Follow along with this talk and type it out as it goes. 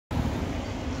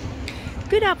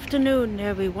Good afternoon,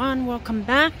 everyone. Welcome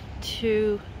back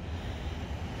to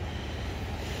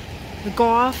the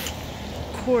golf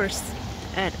course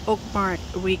at Oakmarr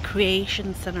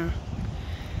Recreation Center.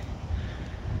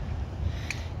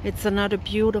 It's another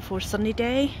beautiful sunny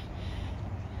day,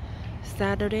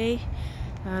 Saturday,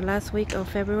 last week of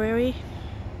February.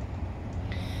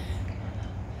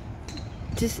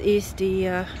 This is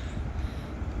the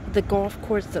golf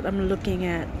course that I'm looking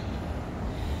at.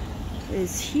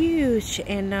 It's huge,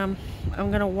 and I'm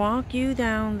gonna walk you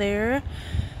down there.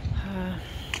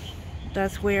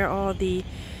 That's where all the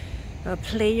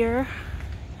player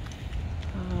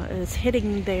is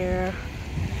hitting their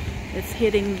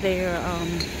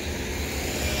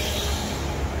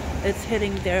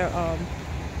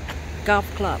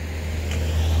golf club.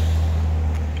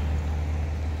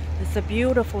 It's a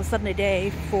beautiful sunny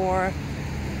day for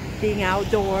being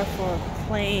outdoor, for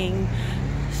playing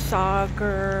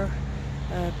soccer,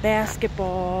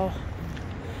 basketball,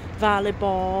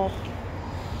 volleyball,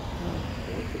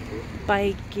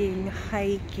 biking,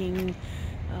 hiking,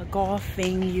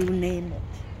 golfing, you name it.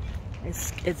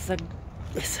 It's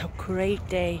a great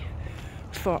day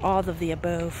for all of the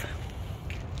above.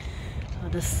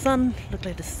 The sun, looks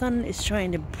like the sun is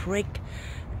trying to break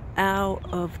out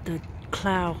of the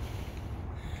cloud.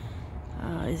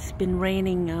 It's been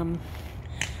raining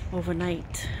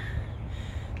overnight.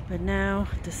 But now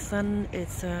the sun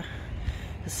is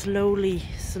slowly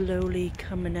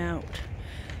coming out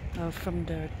from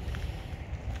the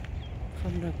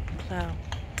cloud.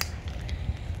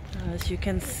 As you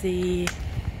can see,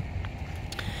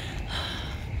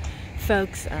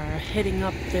 folks are hitting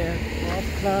up their golf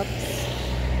clubs,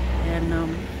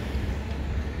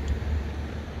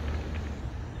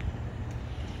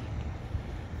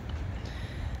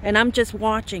 and I'm just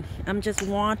watching.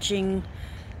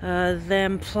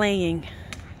 Them playing.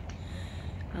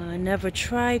 I never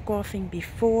tried golfing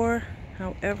before.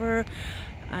 However,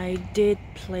 I did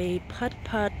play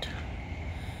putt-putt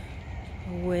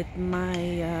with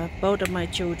my both of my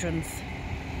children's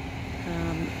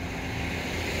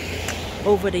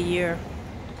over the year.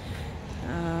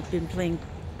 I've been playing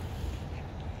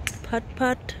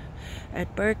putt-putt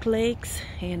at Burke Lakes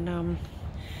and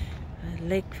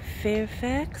Lake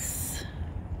Fairfax.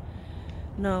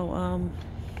 No,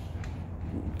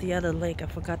 the other lake, I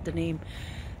forgot the name,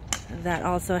 that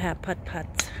also have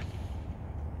putt-putts.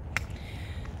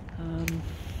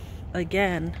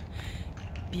 Again,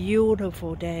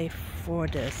 beautiful day for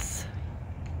this.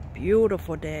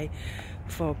 Beautiful day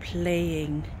for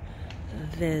playing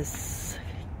this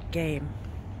game.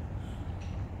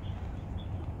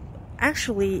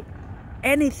 Actually,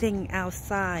 anything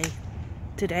outside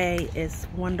today is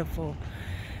wonderful.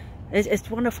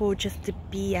 It's wonderful just to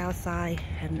be outside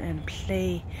and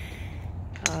play,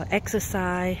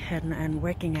 exercise and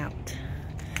working out.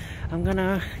 I'm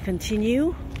gonna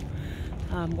continue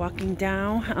walking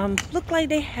down. Look like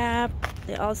they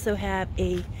also have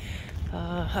a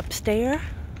upstairs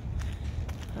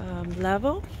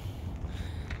level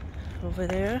over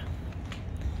there,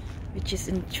 which is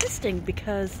interesting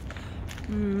because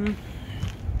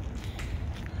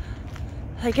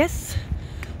I guess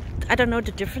I don't know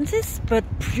the differences, but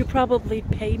you probably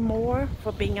pay more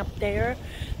for being up there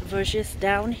versus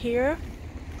down here.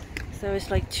 So it's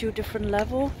like two different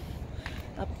levels,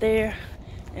 up there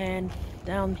and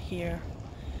down here.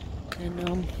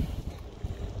 And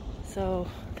so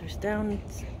there's down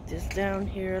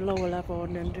here, lower level,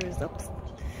 and then there's up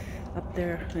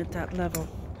there at that level.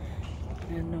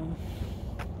 And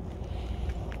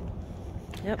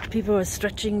yep, people are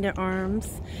stretching their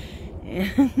arms.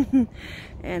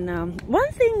 And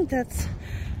one thing that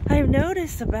I've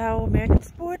noticed about American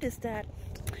sport is that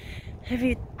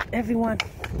everyone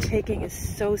taking it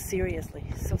so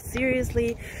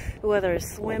seriously, whether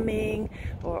it's swimming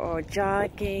or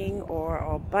jogging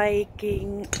or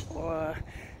biking or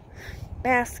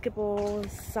basketball,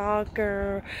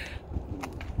 soccer,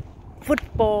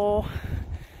 football,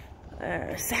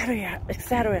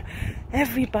 etc.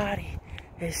 Everybody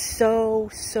is so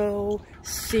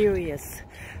serious.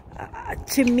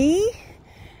 To me,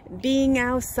 being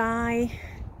outside,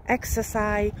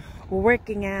 exercise,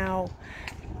 working out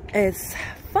is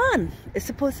fun. It's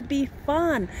supposed to be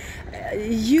fun.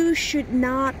 You should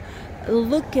not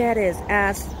look at it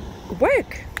as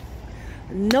work.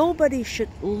 Nobody should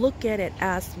look at it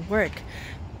as work.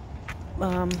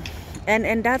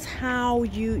 And that's how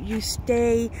you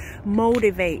stay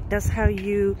motivated. That's how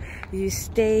you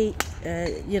stay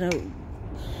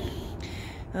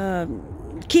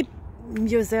keep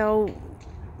yourself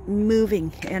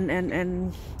moving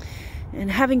and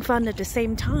having fun at the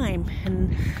same time,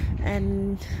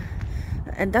 and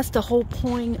and that's the whole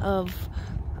point of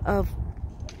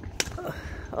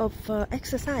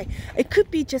exercise. It could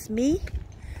be just me,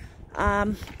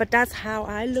 but that's how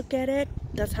I look at it.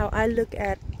 That's how I look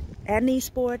at any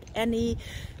sport, any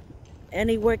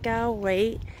workout,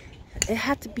 right? It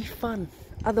had to be fun.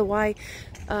 Otherwise,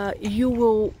 you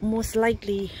will most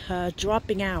likely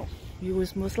dropping out. You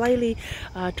was most likely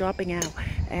dropping out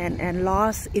and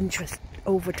lost interest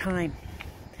over time.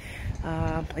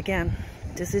 Again,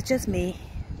 this is just me.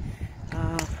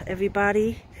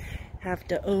 Everybody have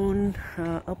their own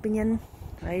opinion,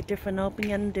 right? Different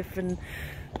opinion, different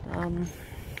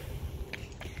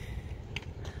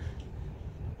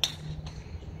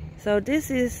so this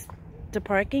is the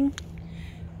parking.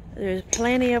 There's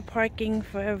plenty of parking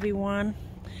for everyone.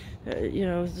 You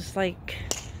know, just like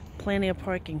plenty of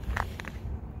parking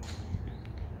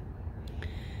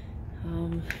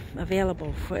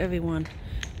available for everyone.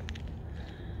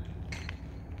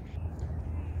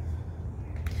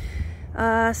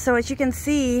 So as you can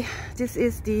see, this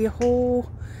is the whole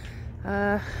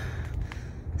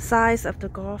size of the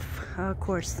golf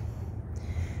course,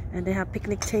 and they have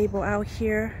picnic table out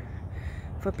here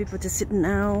for people to sit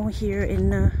out here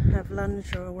and have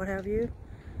lunch or what have you.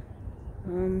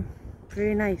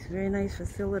 Very nice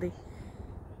facility.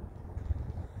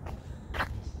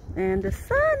 And the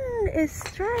sun is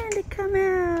trying to come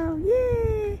out.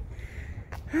 Yay!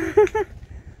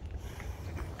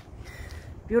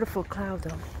 Beautiful cloud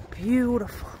though.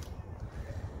 Beautiful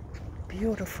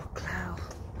cloud.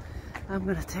 I'm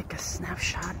gonna take a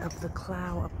snapshot of the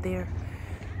cloud up there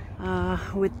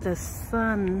with the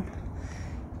sun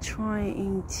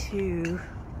trying to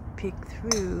peek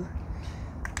through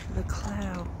the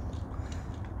cloud.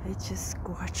 It's just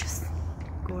gorgeous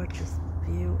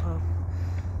view of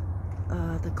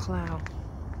the cloud.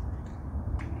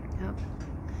 Yep.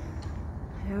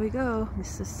 Here we go.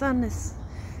 Mr. Sun is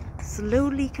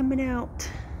slowly coming out.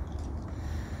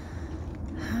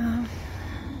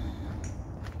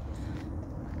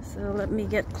 So let me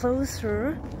get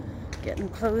closer, getting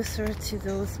closer to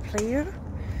those players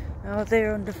out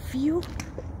there on the field.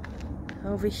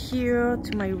 Over here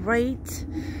to my right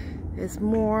is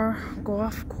more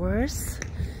golf course.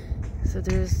 So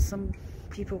there's some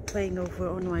people playing over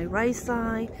on my right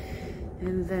side,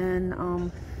 and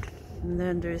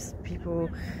then there's people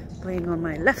playing on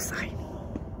my left side.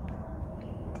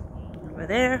 Over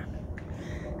there,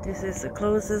 this is the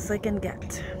closest I can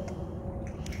get.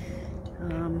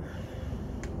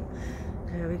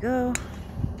 There we go.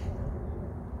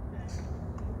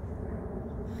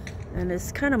 And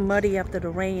it's kind of muddy after the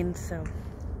rain, so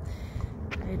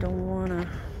I don't want to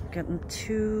get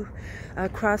into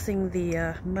crossing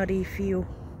the muddy field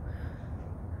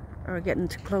or getting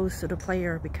too close to the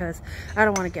player, because I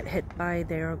don't want to get hit by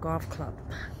their golf club,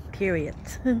 period.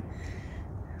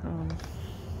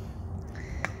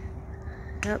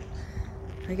 Yep,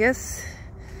 I guess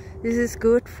this is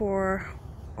good for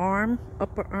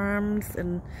upper arms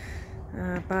and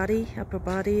upper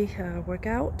body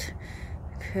workout,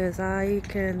 because I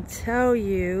can tell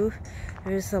you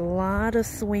there's a lot of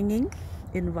swinging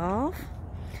involved,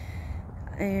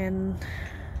 and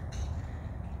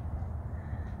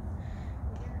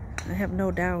I have no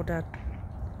doubt that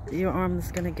your arm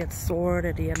is gonna get sore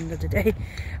at the end of the day,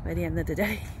 by the end of the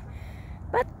day.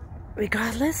 But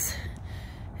regardless,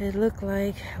 it looked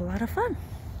like a lot of fun.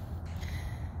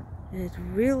 It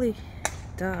really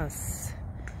does.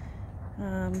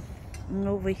 And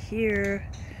over here,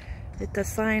 it's a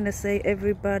sign to say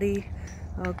everybody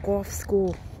golf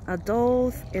school,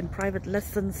 adults and private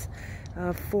lessons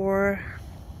for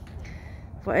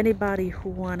anybody who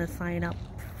want to sign up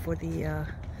for the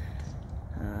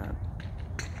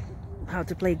how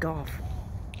to play golf.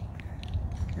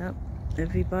 Yep,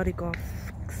 everybody golf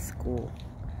school.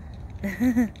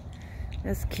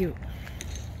 That's cute.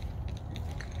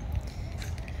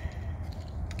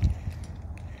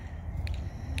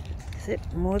 That's it.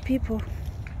 More people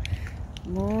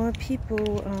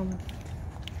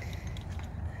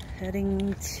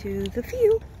heading to the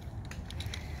field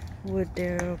with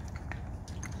their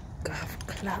golf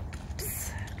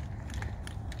clubs.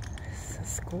 This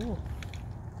is cool.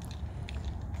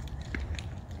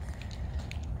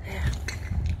 Yeah.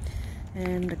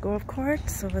 And the golf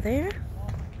carts over there.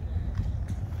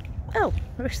 Oh,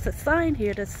 there's a sign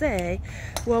here to say,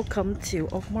 welcome to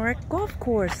Oakmarr Golf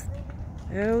Course.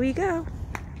 There we go.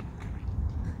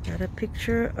 Got a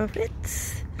picture of it.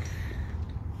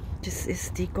 This is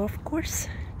the golf course.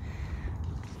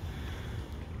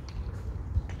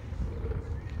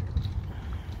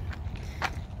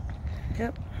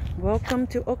 Yep. Welcome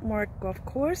to Oakmarr Golf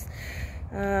Course.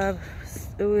 It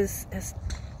was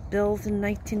built in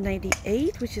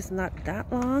 1998, which is not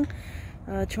that long,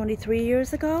 23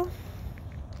 years ago.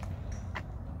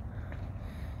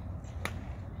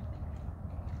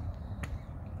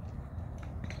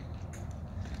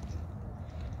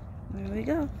 There we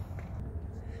go.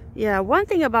 Yeah, one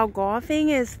thing about golfing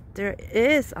is there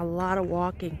is a lot of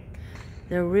walking.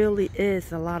 There really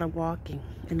is a lot of walking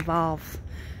involved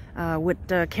with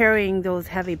carrying those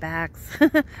heavy bags,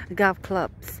 golf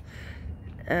clubs,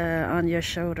 on your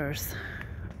shoulders.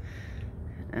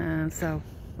 So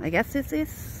I guess this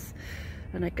is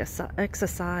an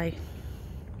exercise.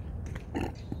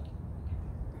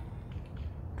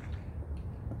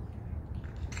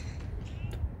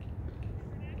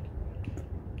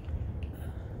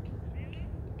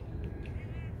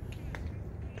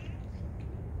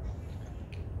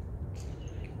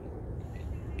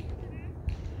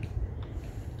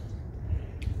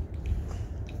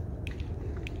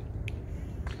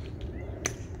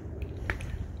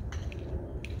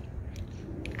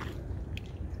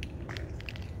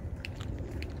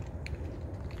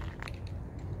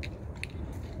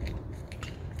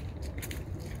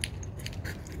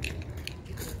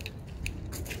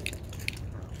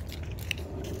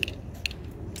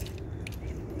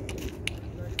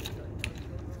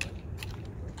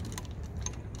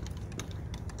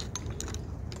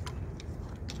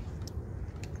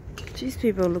 These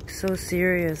people look so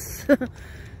serious.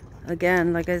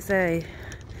 Again, like I say,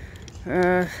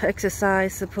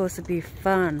 exercise is supposed to be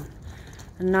fun,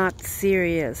 not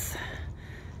serious.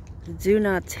 Do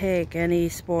not take any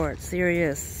sport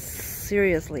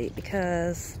seriously,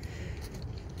 because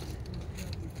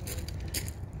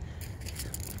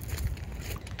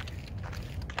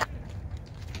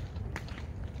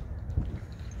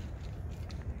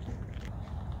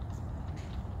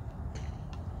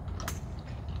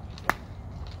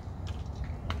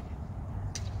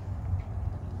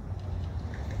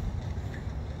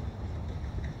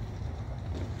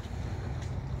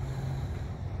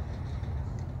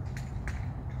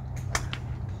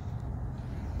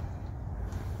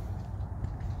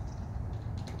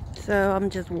so I'm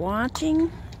just watching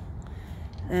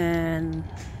and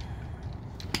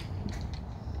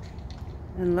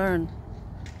learn.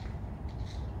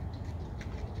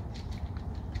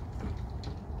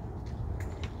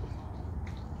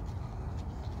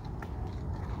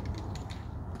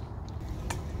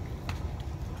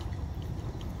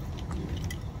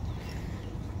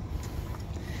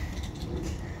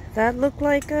 That looked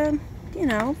like you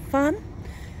know, fun.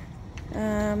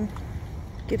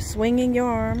 Keep swinging your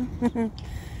arm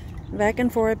back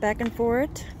and forth, back and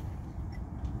forth.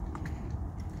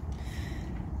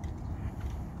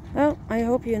 Well, I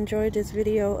hope you enjoyed this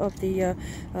video of the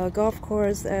golf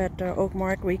course at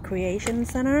Oakmarr Recreation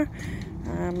Center.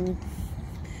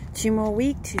 2 more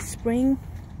weeks to spring.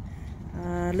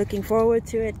 Looking forward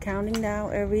to it, counting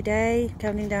down every day,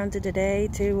 counting down to the day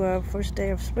to first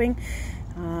day of spring.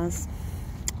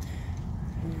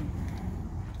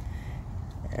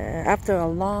 After a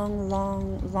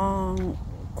long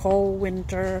cold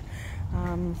winter,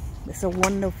 it's a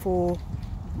wonderful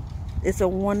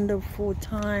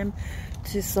time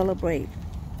to celebrate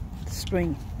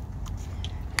spring.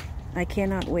 I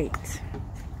cannot wait.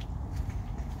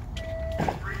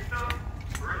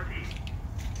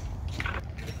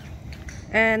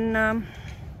 And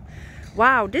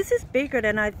wow, this is bigger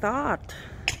than I thought.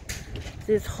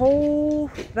 This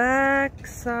whole back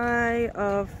side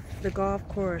of the golf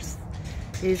course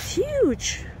is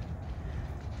huge.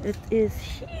 It is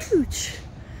huge,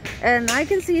 and I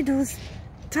can see those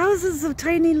thousands of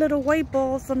tiny little white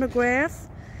balls on the grass.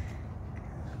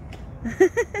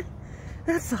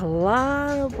 That's a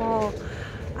lot of balls.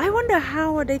 I wonder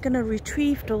how are they gonna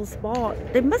retrieve those balls.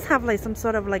 They must have like some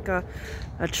sort of like a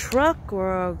truck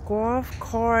or a golf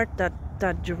cart that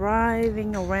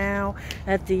driving around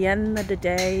at the end of the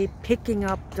day picking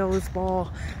up those balls.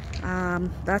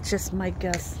 That's just my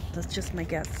guess. That's just my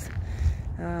guess.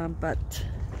 But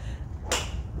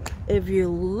if you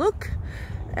look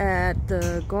at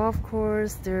the golf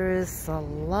course, there is a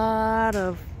lot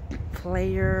of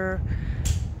player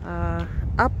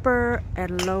upper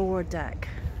and lower deck.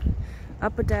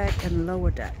 Upper deck and lower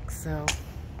deck. So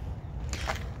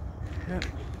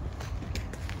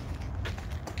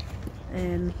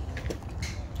and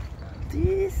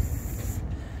this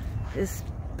is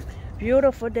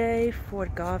beautiful day for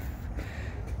golf,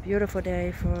 beautiful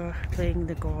day for playing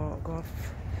the golf, or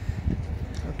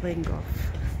playing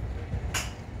golf.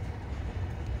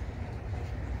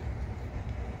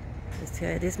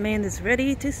 This man is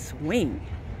ready to swing.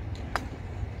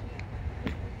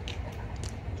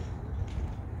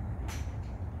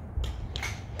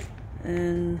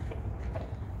 and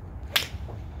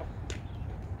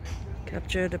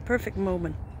capture the perfect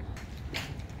moment.